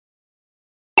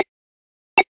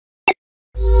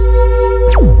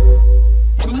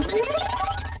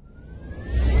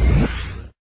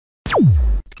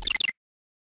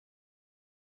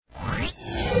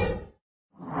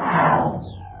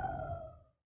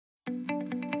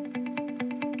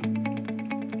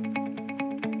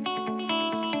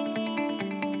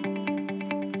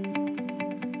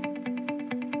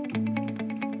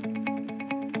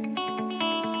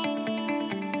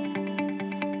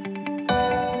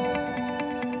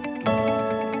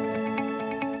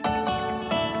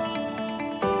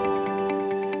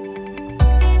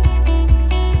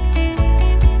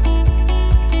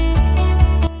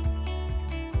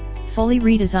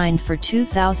Fully redesigned for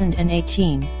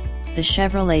 2018, the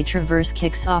Chevrolet Traverse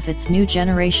kicks off its new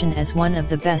generation as one of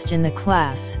the best in the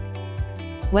class.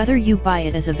 Whether you buy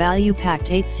it as a value-packed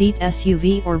 8-seat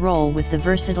SUV or roll with the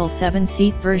versatile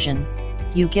 7-seat version,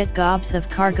 you get gobs of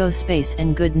cargo space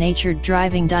and good-natured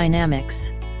driving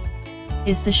dynamics.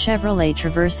 Is the Chevrolet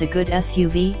Traverse a good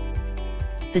SUV?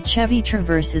 The Chevy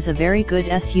Traverse is a very good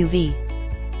SUV.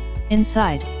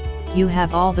 Inside, you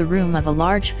have all the room of a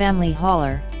large family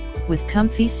hauler, with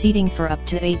comfy seating for up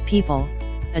to 8 people,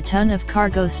 a ton of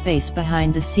cargo space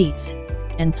behind the seats,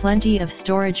 and plenty of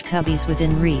storage cubbies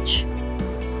within reach.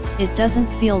 It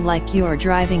doesn't feel like you're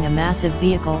driving a massive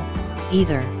vehicle,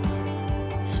 either.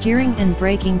 Steering and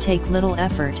braking take little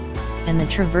effort, and the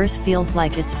Traverse feels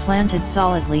like it's planted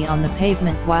solidly on the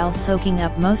pavement while soaking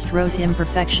up most road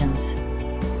imperfections.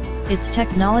 Its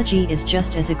technology is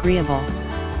just as agreeable.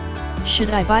 Should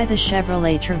I buy the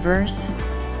Chevrolet Traverse?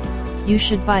 You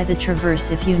should buy the Traverse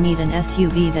if you need an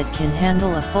SUV that can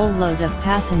handle a full load of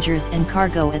passengers and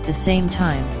cargo at the same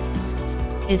time.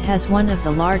 It has one of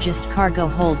the largest cargo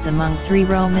holds among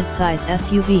 3-row midsize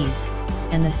SUVs,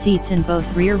 and the seats in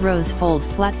both rear rows fold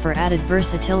flat for added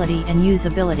versatility and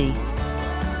usability.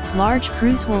 Large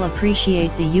crews will appreciate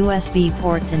the USB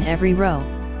ports in every row,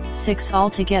 6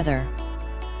 altogether.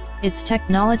 Its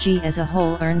technology as a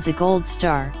whole earns a gold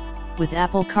star, with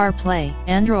Apple CarPlay,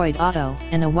 Android Auto,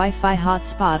 and a Wi-Fi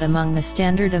hotspot among the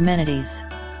standard amenities.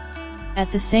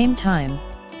 At the same time,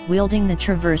 wielding the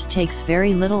Traverse takes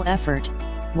very little effort,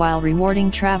 while rewarding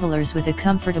travelers with a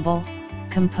comfortable,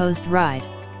 composed ride.